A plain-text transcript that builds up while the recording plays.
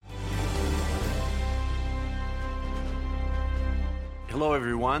Hello,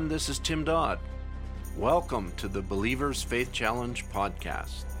 everyone. This is Tim Dodd. Welcome to the Believers Faith Challenge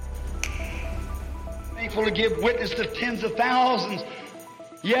podcast. Thankful to give witness to tens of thousands,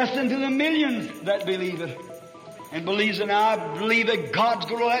 yes, and to the millions that believe it. And believes it, and I believe that God's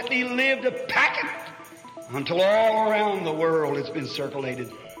going to let me live to pack it until all around the world it's been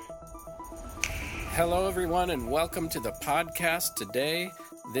circulated. Hello, everyone, and welcome to the podcast today.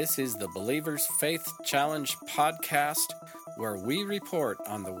 This is the Believers Faith Challenge podcast, where we report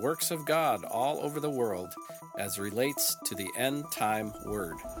on the works of God all over the world as relates to the end time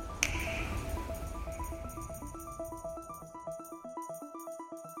word.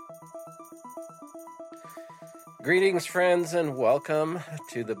 Greetings, friends, and welcome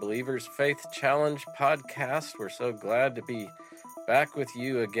to the Believers Faith Challenge podcast. We're so glad to be back with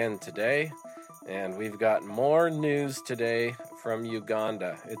you again today. And we've got more news today from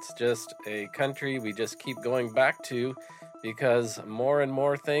Uganda. It's just a country we just keep going back to because more and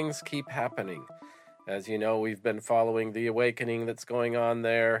more things keep happening. As you know, we've been following the awakening that's going on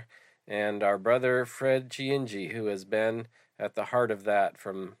there, and our brother Fred Chiinji, who has been at the heart of that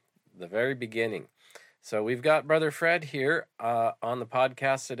from the very beginning. So we've got Brother Fred here on the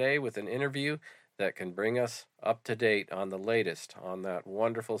podcast today with an interview that can bring us up to date on the latest on that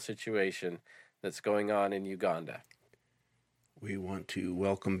wonderful situation that's going on in Uganda. We want to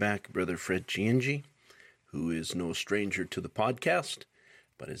welcome back Brother Fred Chiinji, who is no stranger to the podcast,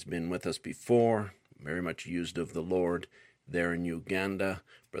 but has been with us before, very much used of the Lord there in Uganda.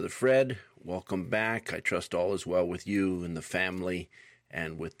 Brother Fred, welcome back. I trust all is well with you and the family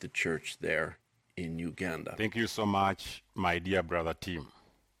and with the church there in Uganda. Thank you so much, my dear brother Tim.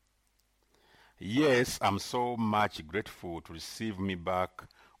 Yes, I'm so much grateful to receive me back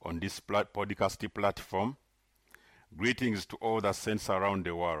on this podcast platform. Greetings to all the saints around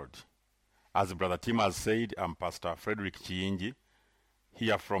the world. As Brother Tim has said, I'm Pastor Frederick Chiinji,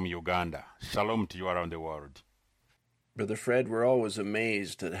 here from Uganda. Shalom to you around the world. Brother Fred, we're always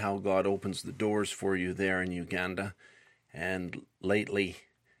amazed at how God opens the doors for you there in Uganda. And lately,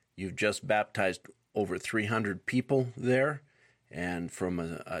 you've just baptized over 300 people there, and from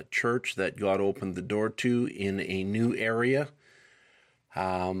a church that God opened the door to in a new area.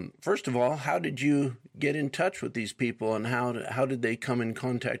 First of all, how did you get in touch with these people, and how did they come in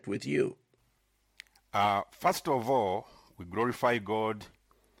contact with you? First of all, we glorify God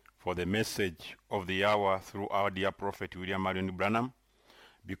for the message of the hour through our dear prophet William Marion Branham,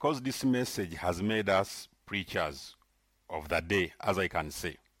 because this message has made us preachers of the day, as I can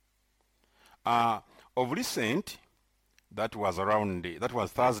say. Of recent, that was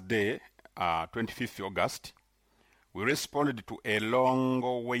Thursday, 25th August, we responded to a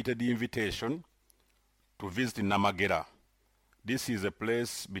long-awaited invitation to visit Namagera. This is a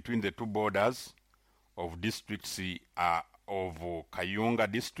place between the two borders of districts of Kayunga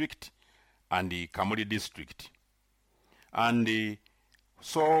district and the Kamuli district. And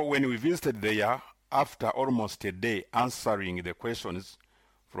so when we visited there, after almost a day answering the questions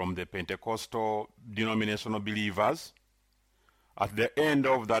from the Pentecostal denominational believers, at the end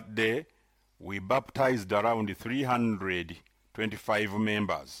of that day, we baptized around 325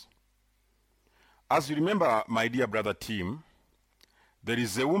 members. As you remember, my dear brother Tim, there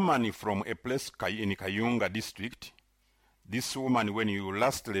is a woman from a place in Kayunga district. This woman, when you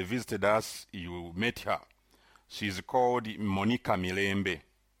lastly visited us, you met her. She is called Monica Milembe.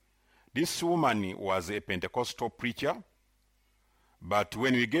 This woman was a Pentecostal preacher, but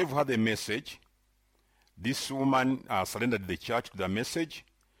when we gave her the message, this woman surrendered the church to the message,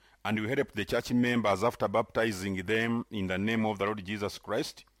 and we helped the church members after baptizing them in the name of the Lord Jesus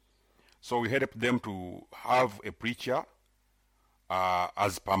Christ. So we helped them to have a preacher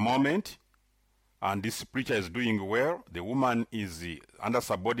as per moment, and this preacher is doing well. The woman is under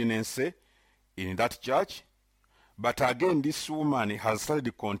subordinacy in that church. But again, this woman has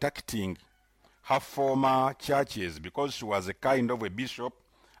started contacting her former churches because she was a kind of a bishop,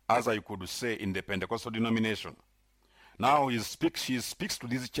 as I could say, in the Pentecostal denomination. Now she speaks to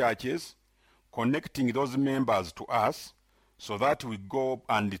these churches, connecting those members to us, so that we go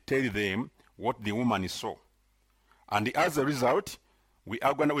and tell them what the woman saw. And as a result, we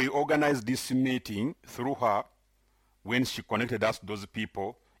organized this meeting through her when she connected us to those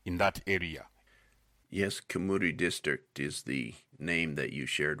people in that area. Yes, Kamuli District is the name that you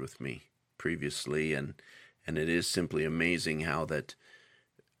shared with me previously, and it is simply amazing how that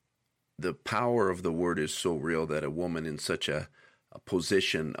the power of the word is so real that a woman in such a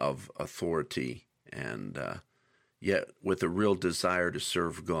position of authority and yet with a real desire to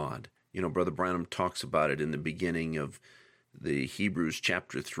serve God. You know, Brother Branham talks about it in the beginning of the Hebrews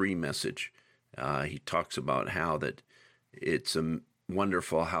chapter 3 message. He talks about how that it's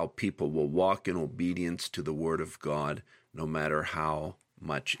wonderful how people will walk in obedience to the Word of God no matter how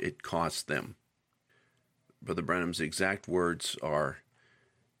much it costs them. Brother Branham's exact words are,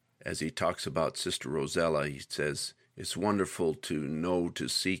 as he talks about Sister Rosella, he says, "It's wonderful to know to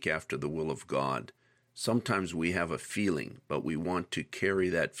seek after the will of God. Sometimes we have a feeling, but we want to carry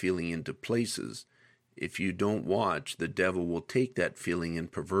that feeling into places. If you don't watch, the devil will take that feeling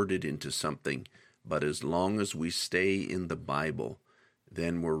and pervert it into something. But as long as we stay in the Bible,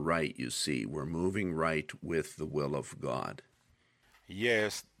 then we're right, you see. We're moving right with the will of God."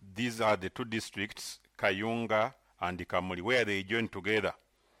 Yes, these are the two districts, Kayunga and Kamuli, where they join together.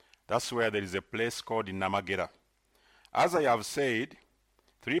 That's where there is a place called Namagera. As I have said,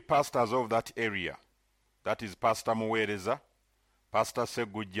 3 pastors of that area, that is Pastor Muwereza, Pastor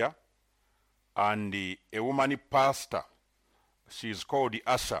Seguja, and a woman pastor, she is called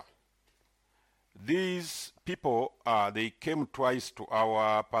Asha. These people, they came twice to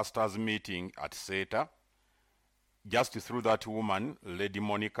our pastor's meeting at SETA, just through that woman, Lady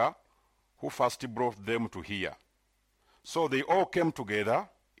Monica, who first brought them to here. So they all came together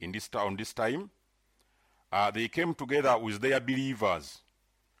on this time. They came together with their believers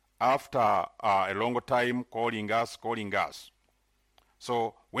after a long time calling us.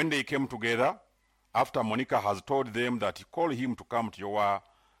 So when they came together, after Monica has told them that call him to come to your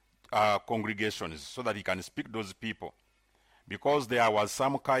congregations so that he can speak to those people, because there was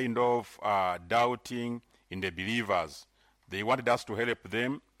some kind of doubting in the believers. They wanted us to help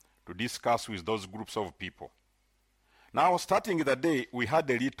them to discuss with those groups of people. Now, starting the day, we had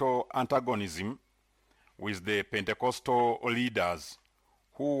a little antagonism with the Pentecostal leaders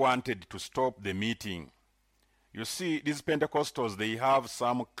who wanted to stop the meeting. You see, these Pentecostals, they have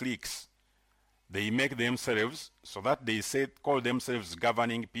some cliques. They make themselves so that they call themselves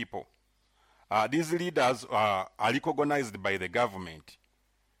governing people. These leaders are recognized by the government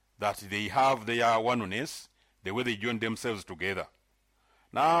that they have their oneness, the way they join themselves together.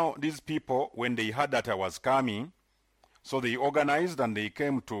 Now, these people, when they heard that I was coming, so they organized and they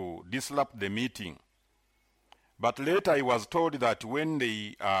came to disrupt the meeting. But later I was told that when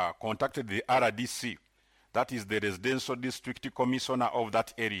they contacted the RDC, that is the Residential District Commissioner of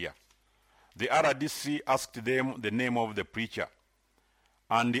that area, the RDC asked them the name of the preacher.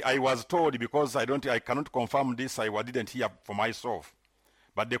 And I was told, because I cannot confirm this, I didn't hear for myself,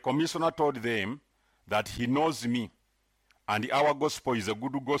 but the commissioner told them that he knows me and our gospel is a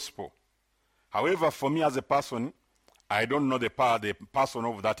good gospel. However, for me as a person, I don't know the person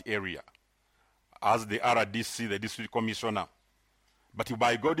of that area as the RDC, the district commissioner. But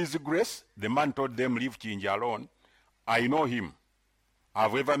by God's grace, the man told them, leave Chinji alone. I know him.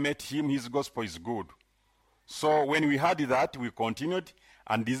 I've ever met him. His gospel is good. So when we heard that, we continued,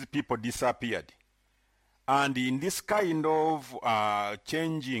 and these people disappeared. And in this kind of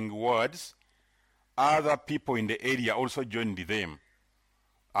changing words, other people in the area also joined them,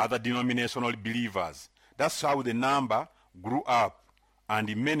 other denominational believers. That's how the number grew up.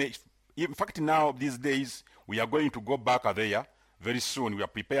 And many, in fact, now these days, we are going to go back there very soon. We are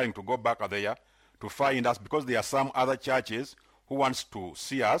preparing to go back there to find us, because there are some other churches who wants to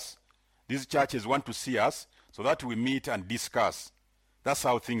see us. These churches want to see us so that we meet and discuss. That's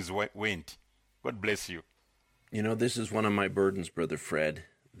how things went. God bless you. You know, this is one of my burdens, Brother Fred,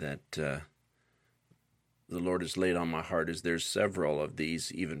 that the Lord has laid on my heart, is there's several of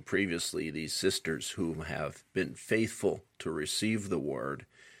these, even previously, these sisters who have been faithful to receive the word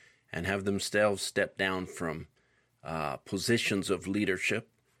and have themselves stepped down from positions of leadership,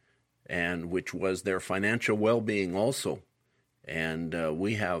 and which was their financial well-being also. And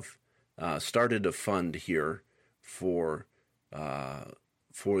we have started a fund here for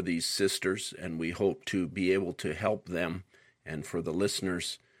these sisters, and we hope to be able to help them. And for the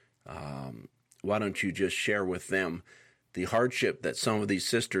listeners, why don't you just share with them the hardship that some of these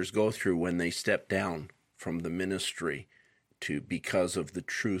sisters go through when they step down from the ministry because of the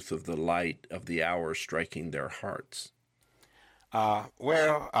truth of the light of the hour striking their hearts.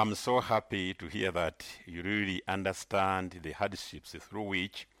 Well, I'm so happy to hear that you really understand the hardships through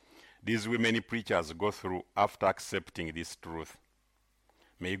which these women preachers go through after accepting this truth.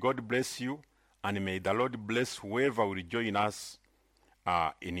 May God bless you, and may the Lord bless whoever will join us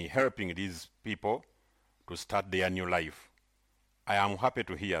in helping these people to start their new life. I am happy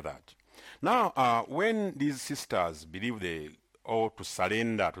to hear that. Now, when these sisters believe they ought to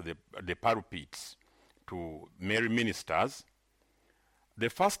surrender to the pulpits to male ministers, the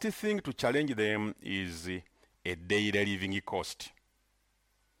first thing to challenge them is a daily living cost.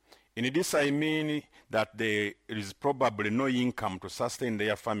 In this, I mean that there is probably no income to sustain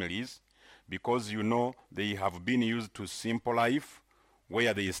their families, because, you know, they have been used to simple life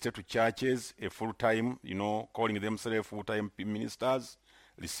where they stay to churches a full-time, calling themselves full-time ministers,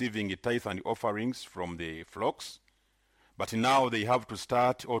 receiving a tithe and offerings from the flocks. But now they have to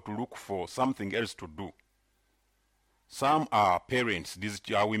start or to look for something else to do. Some are parents. These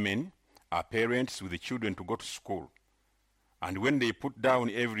women are parents with the children to go to school. And when they put down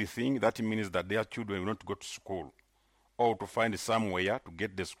everything, that means that their children will not go to school or to find somewhere to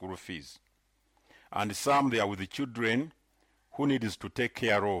get the school fees. And some, they are with the children who needs to take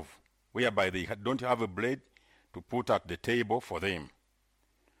care of, whereby they don't have a bread to put at the table for them.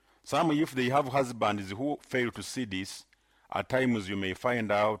 Some, if they have husbands who fail to see this, at times you may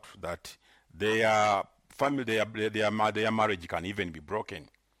find out that their family, their marriage can even be broken,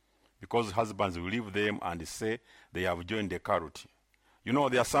 because husbands will leave them and say they have joined the cult.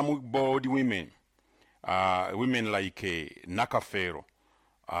 There are some bold women, women like Nakafero.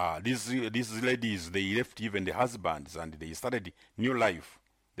 These ladies, they left even the husbands and they started new life.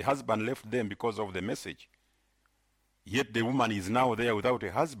 The husband left them because of the message. Yet the woman is now there without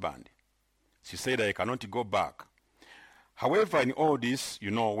a husband. She said, I cannot go back. However, in all this,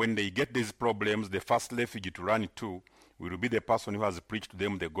 when they get these problems, the first refuge to run to will be the person who has preached to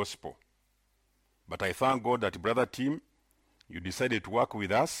them the gospel. But I thank God that, Brother Tim, you decided to work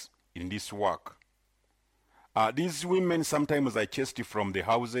with us in this work. These women sometimes are chased from the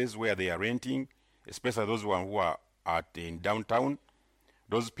houses where they are renting, especially those who are in downtown.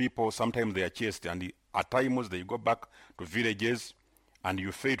 Those people, sometimes they are chased, and at times they go back to villages, and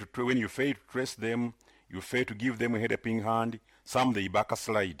when you fail to trace them, you fail to give them a helping hand, some they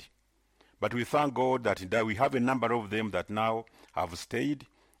backslide. But we thank God that we have a number of them that now have stayed,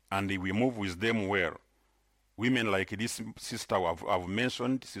 and we move with them well. Women like this sister I've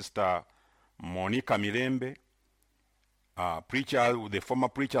mentioned, Sister Monica Mirembe, the former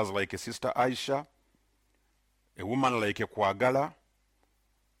preachers like Sister Aisha, a woman like Kwagala.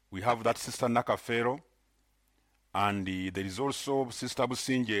 We have that Sister Nakafero, and there is also Sister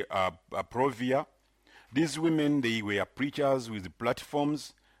Businje Provia. These women, they were preachers with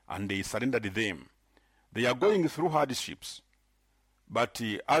platforms, and they surrendered them. They are going through hardships. But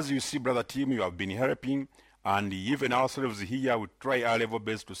as you see, Brother Tim, you have been helping, and even ourselves here, we try our level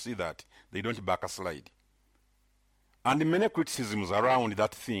best to see that they don't backslide. And many criticisms around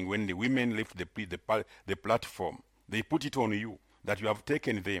that thing, when the women left the platform, they put it on you, that you have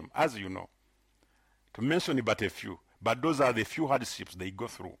taken them, as you know. To mention but a few, but those are the few hardships they go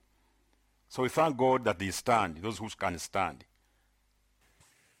through. So we thank God that they stand, those who can stand.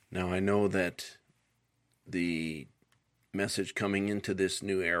 Now I know that the message coming into this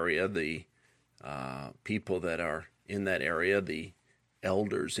new area, the people that are in that area, the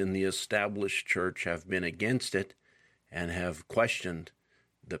elders in the established church have been against it and have questioned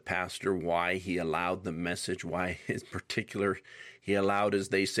the pastor why he allowed the message, why in particular he allowed, as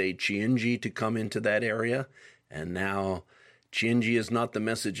they say, Chiinji to come into that area. And now Chiinji is not the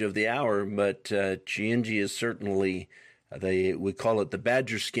message of the hour, but Chiinji is certainly, we call it the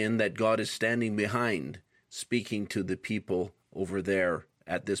badger skin that God is standing behind, speaking to the people over there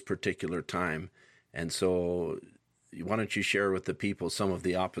at this particular time. And so why don't you share with the people some of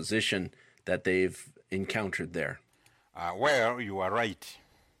the opposition that they've encountered there? Well, you are right.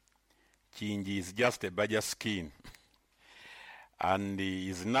 Chiinji is just a badger skin. And he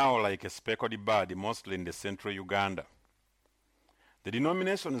is now like a speckled bird, mostly in the central Uganda. The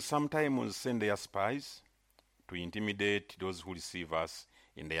denominations sometimes send their spies to intimidate those who receive us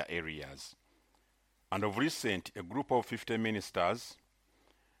in their areas. And of recent, a group of 50 ministers,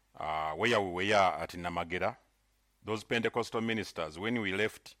 where we were at Namagera, those Pentecostal ministers, when we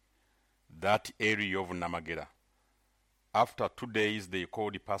left that area of Namagera, after 2 days, they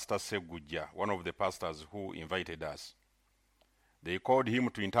called Pastor Seguja, one of the pastors who invited us. They called him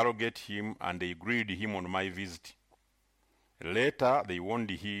to interrogate him, and they grilled him on my visit. Later, they warned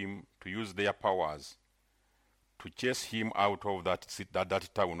him to use their powers to chase him out of that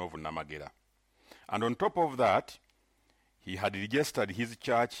town of Namagera. And on top of that, he had registered his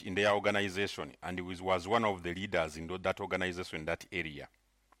church in their organization, and he was one of the leaders in that organization in that area.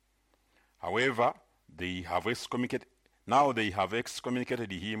 However, they have excommunicated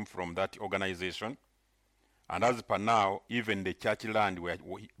him from that organization. And as per now, even the church land,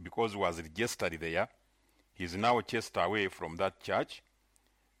 because he was registered there, he is now chased away from that church,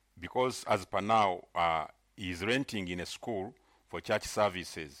 because as per now, he is renting in a school for church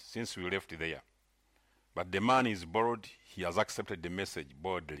services since we left there. But the man is bold. He has accepted the message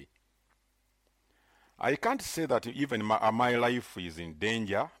boldly. I can't say that even my life is in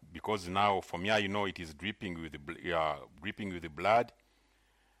danger, because now for me, I know it is dripping with the blood.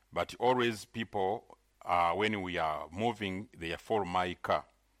 But always people when we are moving the 4-mile car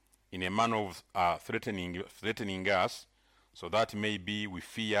in a manner of threatening us, so that maybe we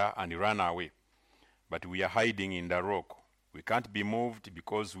fear and run away. But we are hiding in the rock. We can't be moved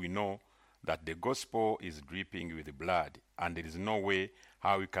because we know that the gospel is dripping with blood, and there is no way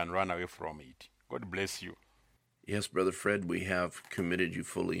how we can run away from it. God bless you. Yes, Brother Fred, we have committed you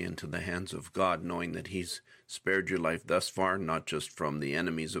fully into the hands of God, knowing that He's spared your life thus far, not just from the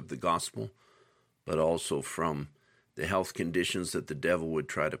enemies of the gospel, but also from the health conditions that the devil would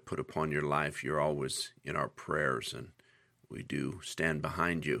try to put upon your life. You're always in our prayers, and we do stand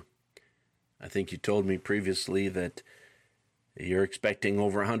behind you. I think you told me previously that you're expecting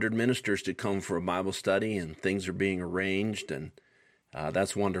over 100 ministers to come for a Bible study, and things are being arranged, and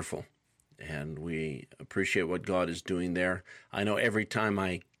that's wonderful. And we appreciate what God is doing there. I know every time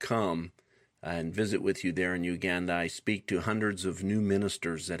I come and visit with you there in Uganda, I speak to hundreds of new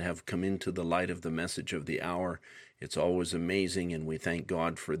ministers that have come into the light of the message of the hour. It's always amazing, and we thank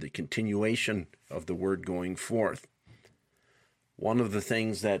God for the continuation of the word going forth. One of the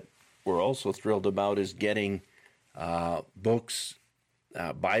things that we're also thrilled about is getting books,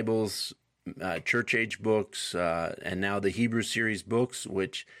 Bibles, church-age books, and now the Hebrew series books,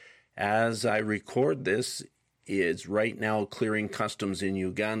 which, as I record this, is right now clearing customs in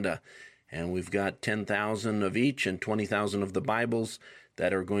Uganda. And we've got 10,000 of each and 20,000 of the Bibles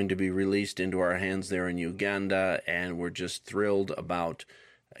that are going to be released into our hands there in Uganda. And we're just thrilled about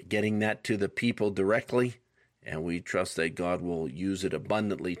getting that to the people directly. And we trust that God will use it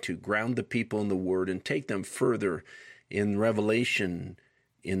abundantly to ground the people in the Word and take them further in revelation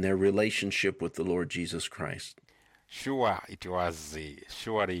in their relationship with the Lord Jesus Christ. Surely it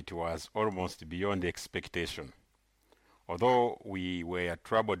was almost beyond expectation. Although we were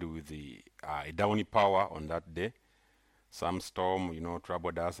troubled with the downy power on that day, some storm,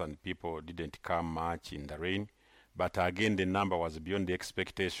 troubled us, and people didn't come much in the rain. But again, the number was beyond the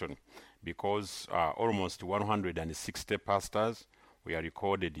expectation, because almost 160 pastors were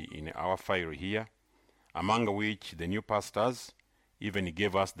recorded in our file here, among which the new pastors even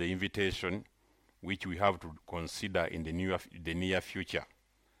gave us the invitation, which we have to consider in the near future.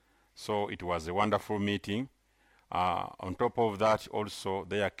 So it was a wonderful meeting. On top of that, also,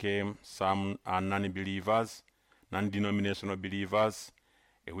 there came some non-believers, non-denominational believers,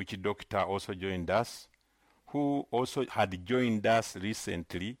 a witch doctor also joined us, who also had joined us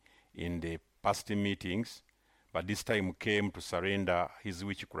recently in the past meetings, but this time came to surrender his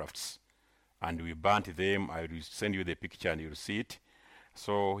witchcrafts. And we burnt them. I will send you the picture and you'll see it.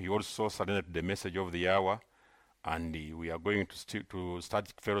 So he also surrendered the message of the hour, and we are going to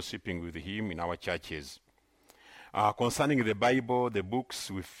start fellowshipping with him in our churches. Concerning the Bible, the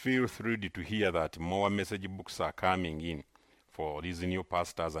books, we feel thrilled to hear that more message books are coming in for these new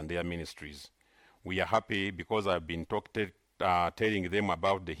pastors and their ministries. We are happy because I've been telling them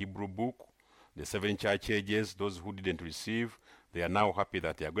about the Hebrew book, the 7 church ages. Those who didn't receive, they are now happy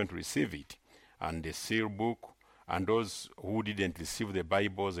that they are going to receive it. And the seal book, and those who didn't receive the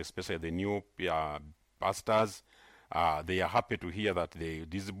Bibles, especially the new pastors, they are happy to hear that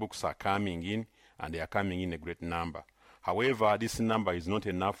these books are coming in, and they are coming in a great number. However, this number is not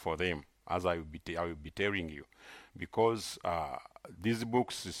enough for them, as I will be telling you, because these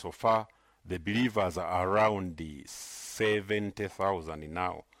books, so far, the believers are around the 70,000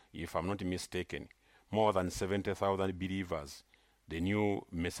 now, if I'm not mistaken. More than 70,000 believers, the new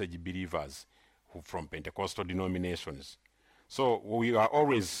message believers from Pentecostal denominations. So we'll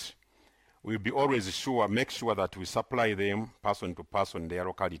be always make sure that we supply them person to person in their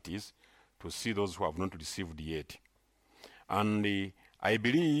localities to see those who have not received yet. And I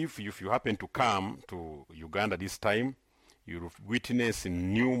believe if you happen to come to Uganda this time, you'll witness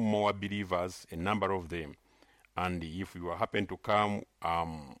more believers, a number of them. And if you happen to come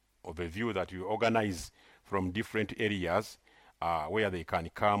of a view that you organize from different areas where they can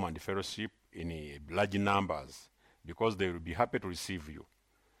come and fellowship in large numbers, because they will be happy to receive you.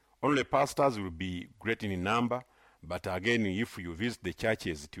 Only pastors will be great in number, but again, if you visit the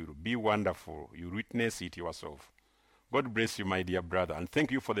churches, it will be wonderful. You witness it yourself. God bless you, my dear brother, and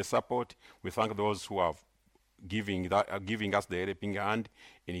thank you for the support. We thank those who have giving us the helping hand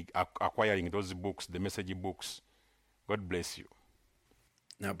in acquiring those books, the message books. God bless you.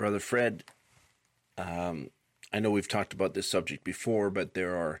 Now, Brother Fred, I know we've talked about this subject before, but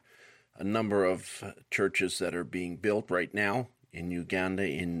there are a number of churches that are being built right now in Uganda,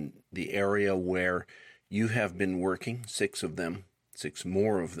 in the area where you have been working. 6 of them, 6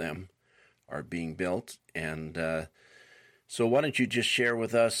 more of them are being built. And so why don't you just share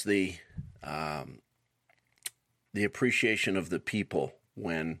with us the appreciation of the people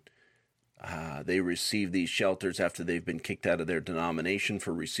when They receive these shelters after they've been kicked out of their denomination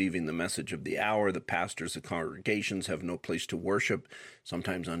for receiving the message of the hour. The pastors of congregations have no place to worship,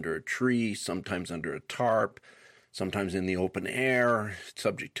 sometimes under a tree, sometimes under a tarp, sometimes in the open air,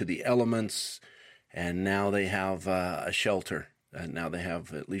 subject to the elements. And now they have a shelter. And now they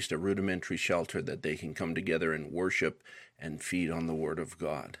have at least a rudimentary shelter that they can come together and worship and feed on the Word of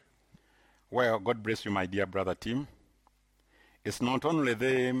God. Well, God bless you, my dear brother Tim. It's not only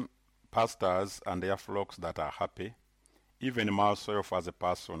them pastors and their flocks that are happy. Even myself as a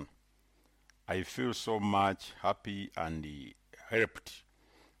person, I feel so much happy and helped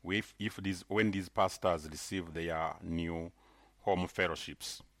when these pastors receive their new home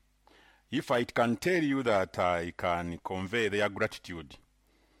fellowships. If I can tell you that I can convey their gratitude,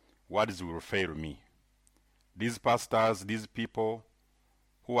 words will fail me. These pastors, these people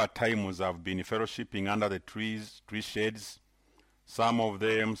who at times have been fellowshipping under the tree shades, some of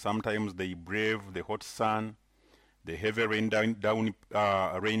them, sometimes they brave the hot sun, the heavy rain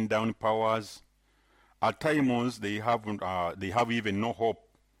down powers. At times they have even no hope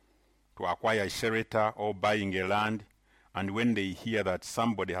to acquire a shelter or buying a land. And when they hear that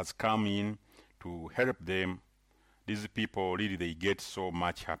somebody has come in to help them, these people really they get so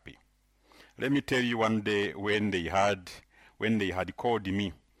much happy. Let me tell you, one day when they had called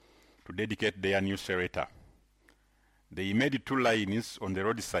me to dedicate their new shelter, they made 2 lines on the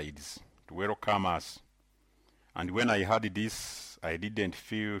roadsides to welcome us. And when I heard this, I didn't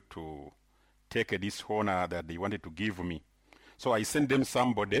feel to take this honor that they wanted to give me. So I sent them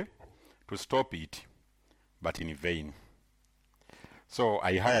somebody to stop it, but in vain. So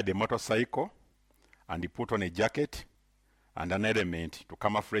I hired a motorcycle and put on a jacket and an element to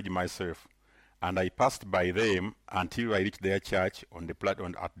camouflage myself. And I passed by them until I reached their church at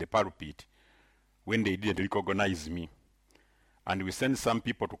the pulpit, when they didn't recognize me. And we sent some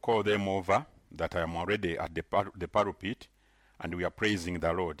people to call them over that I am already at the pulpit, and we are praising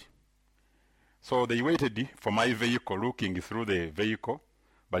the Lord. So they waited for my vehicle, looking through the vehicle,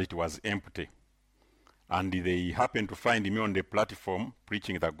 but it was empty. And they happened to find me on the platform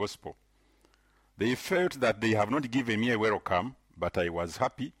preaching the gospel. They felt that they have not given me a welcome, but I was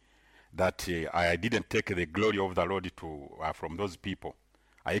happy that I didn't take the glory of the Lord from those people.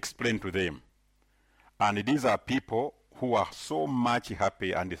 I explained to them. And these are people who are so much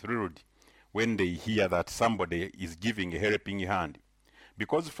happy and thrilled when they hear that somebody is giving a helping hand.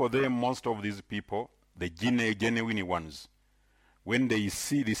 Because for them, most of these people, the genuine ones, when they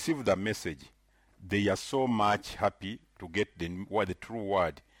receive the message, they are so much happy to get the true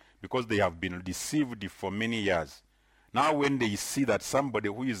word, because they have been deceived for many years. Now when they see that somebody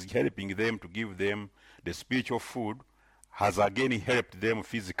who is helping them to give them the spiritual food has again helped them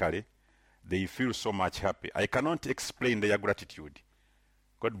physically, they feel so much happy. I cannot explain their gratitude.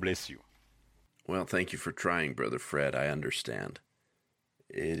 God bless you. Well, thank you for trying, Brother Fred. I understand.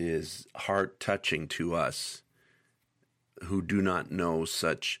 It is heart-touching to us who do not know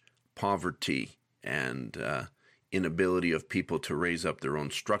such poverty and inability of people to raise up their own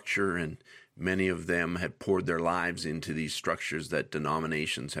structure, and many of them had poured their lives into these structures that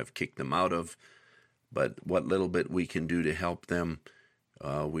denominations have kicked them out of. But what little bit we can do to help them,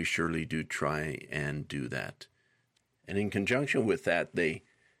 we surely do try and do that. And in conjunction with that,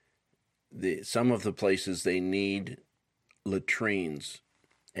 some of the places they need latrines,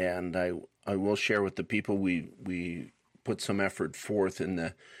 and I will share with the people we put some effort forth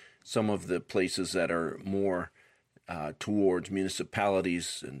in some of the places that are more towards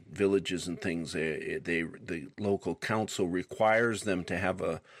municipalities and villages and things. The local council requires them to have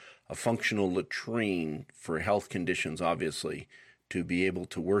a functional latrine for health conditions, obviously, to be able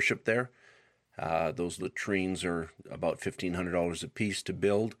to worship there. Those latrines are about $1,500 a piece to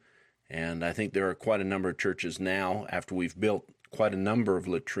build, and I think there are quite a number of churches now, after we've built quite a number of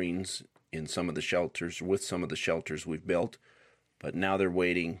latrines in some of the shelters, with some of the shelters we've built, but now they're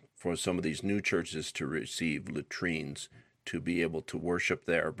waiting for some of these new churches to receive latrines to be able to worship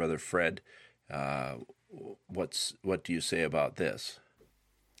there. Brother Fred, what do you say about this?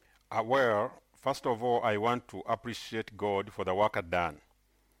 Well, first of all, I want to appreciate God for the work done,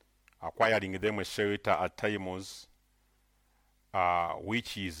 acquiring them a shelter at times,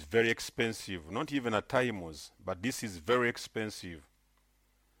 which is very expensive. Not even at times, but this is very expensive.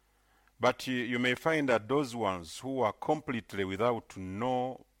 But you may find that those ones who are completely without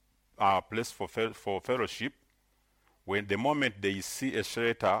no place for fellowship, when the moment they see a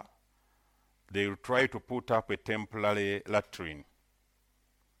shelter, they will try to put up a temporary latrine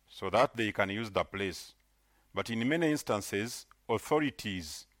so that they can use the place. But in many instances,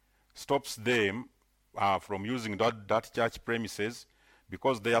 authorities stops them from using that church premises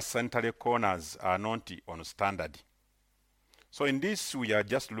because their central corners are not on standard. So in this, we are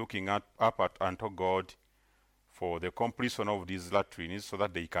just looking up unto God for the completion of these latrines so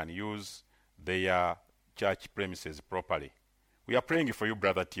that they can use their church premises properly. We are praying for you,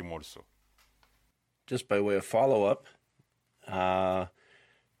 Brother Tim, also. Just by way of follow-up,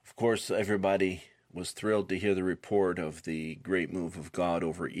 of course, everybody was thrilled to hear the report of the great move of God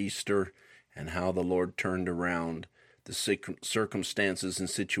over Easter and how the Lord turned around the circumstances and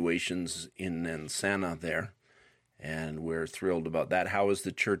situations in Nansana there. And we're thrilled about that. How is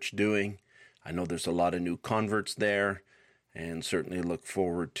the church doing? I know there's a lot of new converts there, and certainly look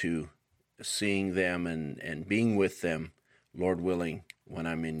forward to seeing them and being with them, Lord willing, when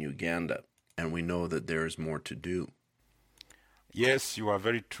I'm in Uganda. And we know that there is more to do. Yes, you are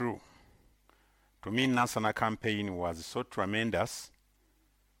very true. To me, Nansana campaign was so tremendous.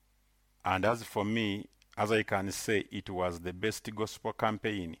 And as for me, as I can say, it was the best gospel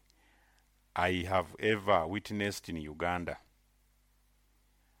campaign I have ever witnessed in Uganda.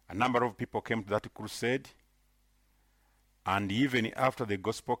 A number of people came to that crusade, and even after the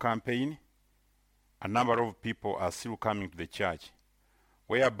gospel campaign, a number of people are still coming to the church,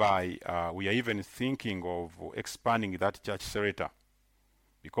 whereby we are even thinking of expanding that church center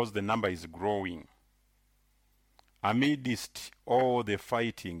because the number is growing. Amidst all the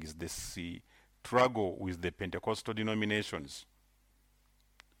fightings, the struggle with the Pentecostal denominations.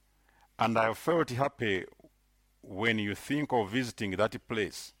 And I felt happy when you think of visiting that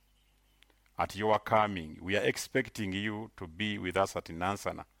place at your coming. We are expecting you to be with us at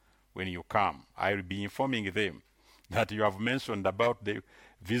Nansana when you come. I will be informing them that you have mentioned about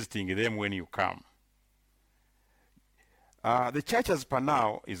visiting them when you come. The church as per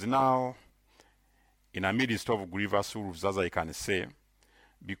now is now in a midst of grievous wolves, as I can say,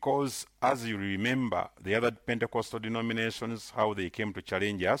 because as you remember, the other Pentecostal denominations, how they came to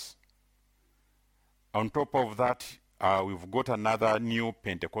challenge us. On top of that, we've got another new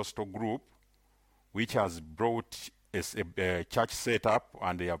Pentecostal group which has brought a church setup,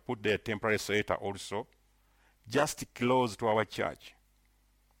 and they have put their temporary setup also just close to our church.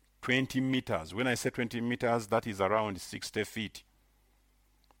 20 meters. When I say 20 meters, that is around 60 feet.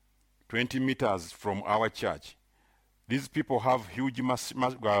 20 meters from our church. These people have huge,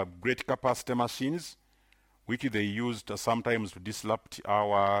 great capacity machines, which they used sometimes to disrupt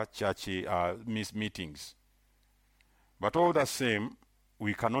our church meetings. But all the same,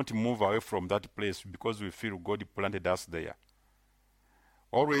 we cannot move away from that place because we feel God planted us there.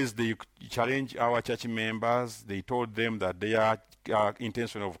 Always they challenge our church members. They told them that their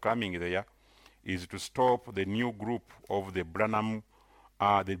intention of coming there is to stop the new group of the Branham,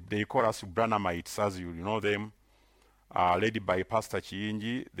 they call us Branhamites, as you know them, led by Pastor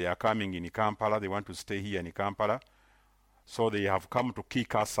Chiinji. They are coming in Kampala. They want to stay here in Kampala. So they have come to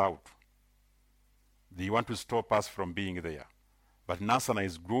kick us out. They want to stop us from being there. But Nansana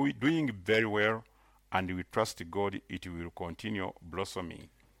is doing very well, and we trust God it will continue blossoming.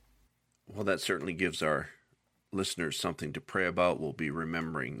 Well, that certainly gives our listeners something to pray about. We'll be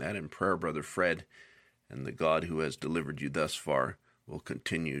remembering that in prayer, Brother Fred, and the God who has delivered you thus far will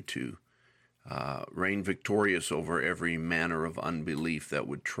continue to reign victorious over every manner of unbelief that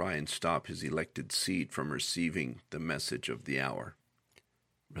would try and stop his elected seed from receiving the message of the hour.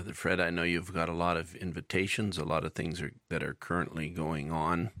 Brother Fred, I know you've got a lot of invitations, a lot of things that are currently going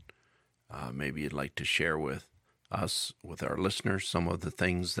on. Maybe you'd like to share with us, with our listeners, some of the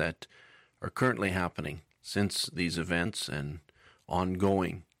things that are currently happening since these events and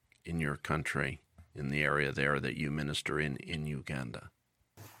ongoing in your country, in the area there that you minister in Uganda.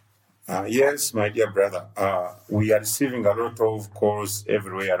 Yes, my dear brother. We are receiving a lot of calls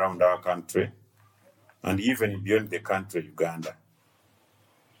everywhere around our country, and even beyond the country, Uganda.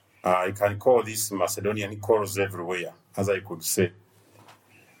 I can call these Macedonian calls everywhere, as I could say.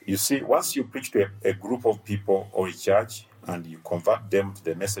 You see, once you preach to a group of people or a church and you convert them to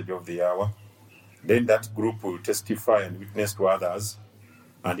the message of the hour, then that group will testify and witness to others,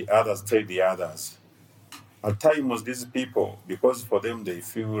 and the others tell the others. At times, these people, because for them they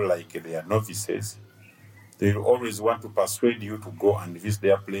feel like they are novices, they will always want to persuade you to go and visit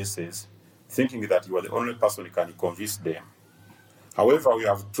their places, thinking that you are the only person who can convince them. However, we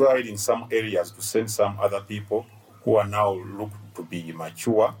have tried in some areas to send some other people who are now looked to be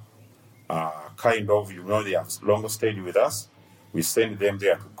mature, they have long stayed with us. We send them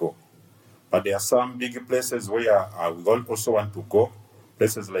there to go. But there are some big places where we also want to go.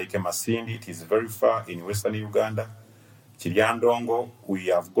 Places like Masindi, it is very far in western Uganda. Kiryandongo, we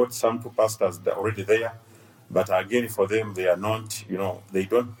have got some 2 pastors that are already there. But again, for them, they are not, they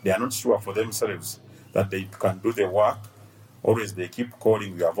are not sure for themselves that they can do the work Always they keep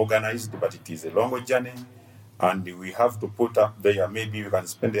calling. We have organized, but it is a long journey, and we have to put up there. Maybe we can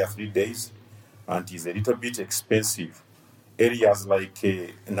spend there 3 days, and it is a little bit expensive. Areas like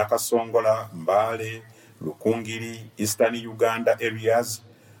Nakasongola, Mbale, Lukungiri, Eastern Uganda areas,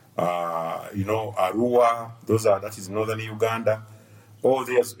 Arua, that is northern Uganda. All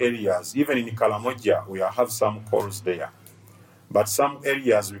these areas, even in Kalamoja, we have some calls there. But some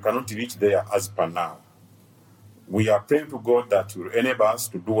areas we cannot reach there as per now. We are praying to God that will enable us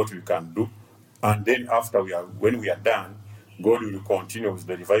to do what we can do. And then when we are done, God will continue with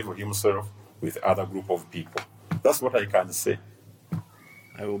the revival himself with other group of people. That's what I can say.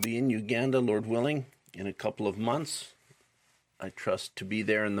 I will be in Uganda, Lord willing, in a couple of months. I trust to be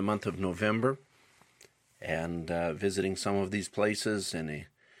there in the month of November and visiting some of these places and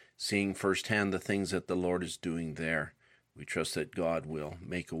seeing firsthand the things that the Lord is doing there. We trust that God will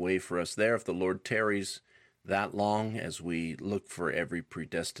make a way for us there if the Lord tarries that long as we look for every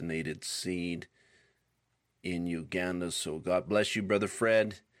predestinated seed in Uganda. So God bless you, Brother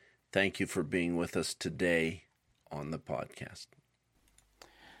Fred. Thank you for being with us today on the podcast.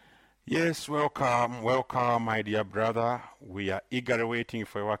 Yes, welcome, my dear brother. We are eagerly waiting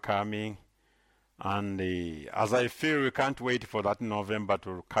for your coming. And as I feel, we can't wait for that November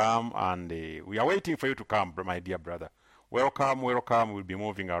to come. And we are waiting for you to come, my dear brother. Welcome. We'll be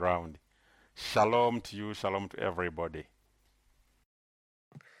moving around. Shalom to you. Shalom to everybody.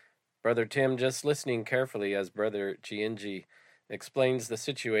 Brother Tim, just listening carefully as Brother Chienji explains the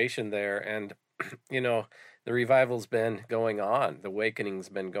situation there. And, the revival's been going on. The awakening's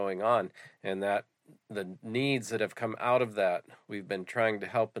been going on. And that the needs that have come out of that, we've been trying to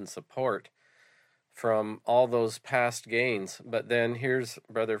help and support from all those past gains. But then here's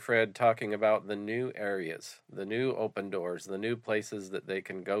Brother Fred talking about the new areas, the new open doors, the new places that they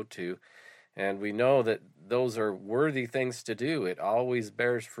can go to. And we know that those are worthy things to do. It always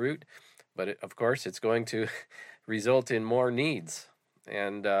bears fruit, but of course it's going to result in more needs.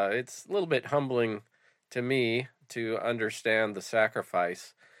 And it's a little bit humbling to me to understand the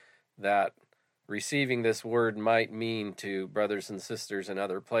sacrifice that receiving this word might mean to brothers and sisters in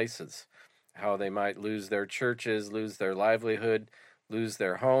other places. How they might lose their churches, lose their livelihood, lose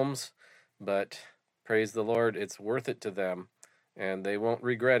their homes, but praise the Lord, it's worth it to them, and they won't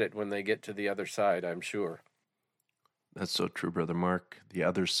regret it when they get to the other side, I'm sure. That's so true, Brother Mark. The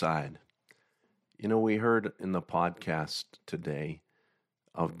other side. We heard in the podcast today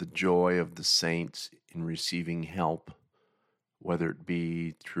of the joy of the saints in receiving help, whether it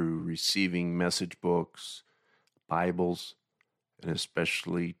be through receiving message books, Bibles, and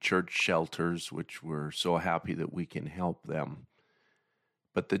especially church shelters, which we're so happy that we can help them.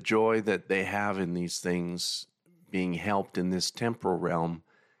 But the joy that they have in these things, being helped in this temporal realm,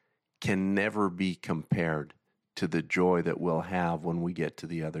 can never be compared to the joy that we'll have when we get to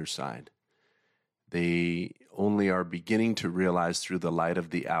the other side. They only are beginning to realize through the light of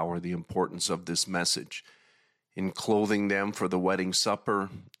the hour the importance of this message in clothing them for the wedding supper,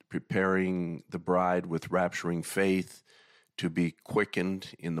 preparing the bride with rapturing faith, to be quickened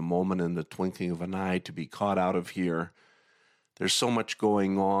in the moment, in the twinkling of an eye, to be caught out of here. There's so much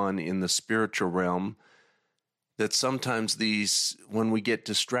going on in the spiritual realm that sometimes when we get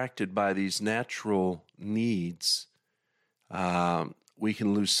distracted by these natural needs, we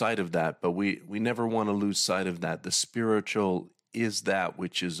can lose sight of that. But we never want to lose sight of that. The spiritual is that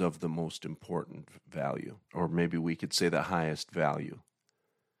which is of the most important value, or maybe we could say the highest value.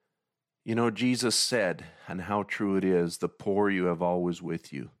 Jesus said, and how true it is, the poor you have always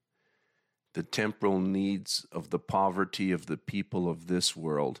with you. The temporal needs of the poverty of the people of this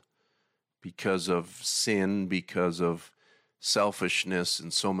world, because of sin, because of selfishness in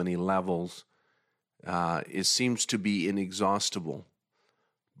so many levels, it seems to be inexhaustible.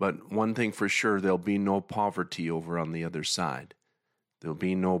 But one thing for sure, there'll be no poverty over on the other side. There'll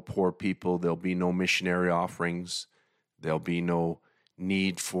be no poor people. There'll be no missionary offerings. There'll be no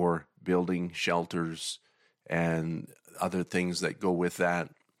need for building shelters and other things that go with that.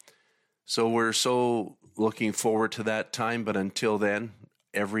 So we're so looking forward to that time, but until then,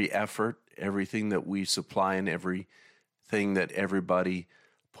 every effort, everything that we supply and everything that everybody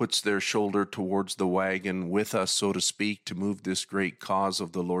puts their shoulder towards the wagon with us, so to speak, to move this great cause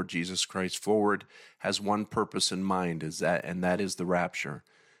of the Lord Jesus Christ forward, has one purpose in mind, and that is the rapture.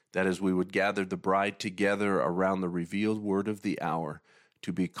 That is, we would gather the bride together around the revealed word of the hour,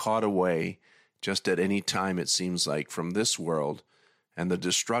 to be caught away just at any time, it seems like, from this world and the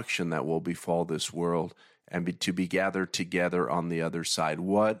destruction that will befall this world, and to be gathered together on the other side.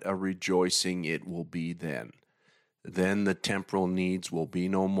 What a rejoicing it will be then. Then the temporal needs will be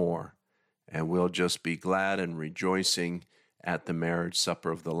no more, and we'll just be glad and rejoicing at the marriage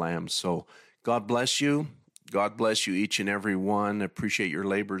supper of the Lamb. So God bless you. God bless you, each and every one. I appreciate your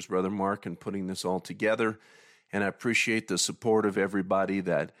labors, Brother Mark, in putting this all together. And I appreciate the support of everybody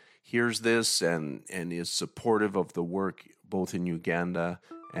that hears this and is supportive of the work both in Uganda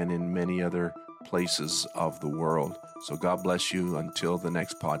and in many other places of the world. So God bless you until the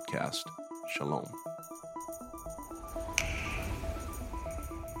next podcast. Shalom.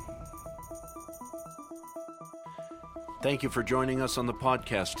 Thank you for joining us on the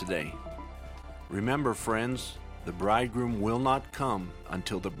podcast today. Remember, friends, the bridegroom will not come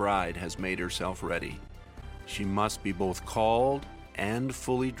until the bride has made herself ready. She must be both called and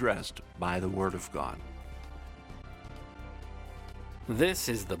fully dressed by the Word of God. This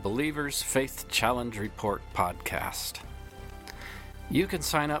is the Believer's Faith Challenge Report podcast. You can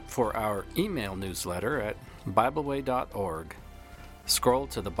sign up for our email newsletter at BibleWay.org. Scroll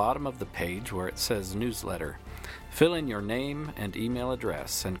to the bottom of the page where it says Newsletter. Fill in your name and email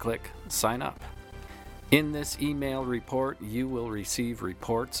address and click Sign Up. In this email report, you will receive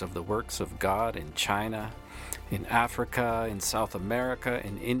reports of the works of God in China, in Africa, in South America,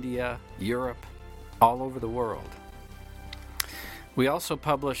 in India, Europe, all over the world. We also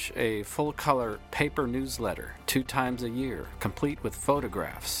publish a full-color paper newsletter 2 times a year, complete with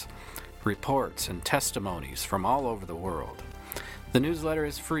photographs, reports, and testimonies from all over the world. The newsletter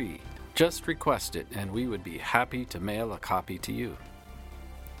is free. Just request it, and we would be happy to mail a copy to you.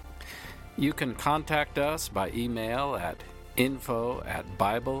 You can contact us by email at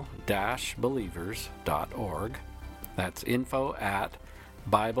info@bible-believers.org. That's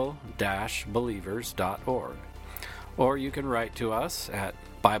info@bible-believers.org. Or you can write to us at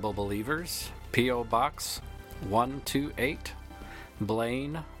Bible Believers, P.O. Box 128,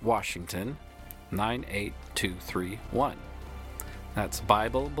 Blaine, Washington, 98231. That's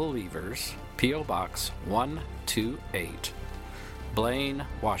Bible Believers, P.O. Box 128, Blaine,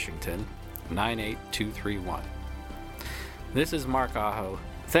 Washington, 98231. This is Mark Aho.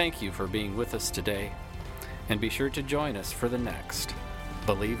 Thank you for being with us today, and be sure to join us for the next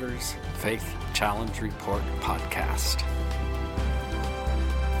Believer's Faith Challenge Report podcast.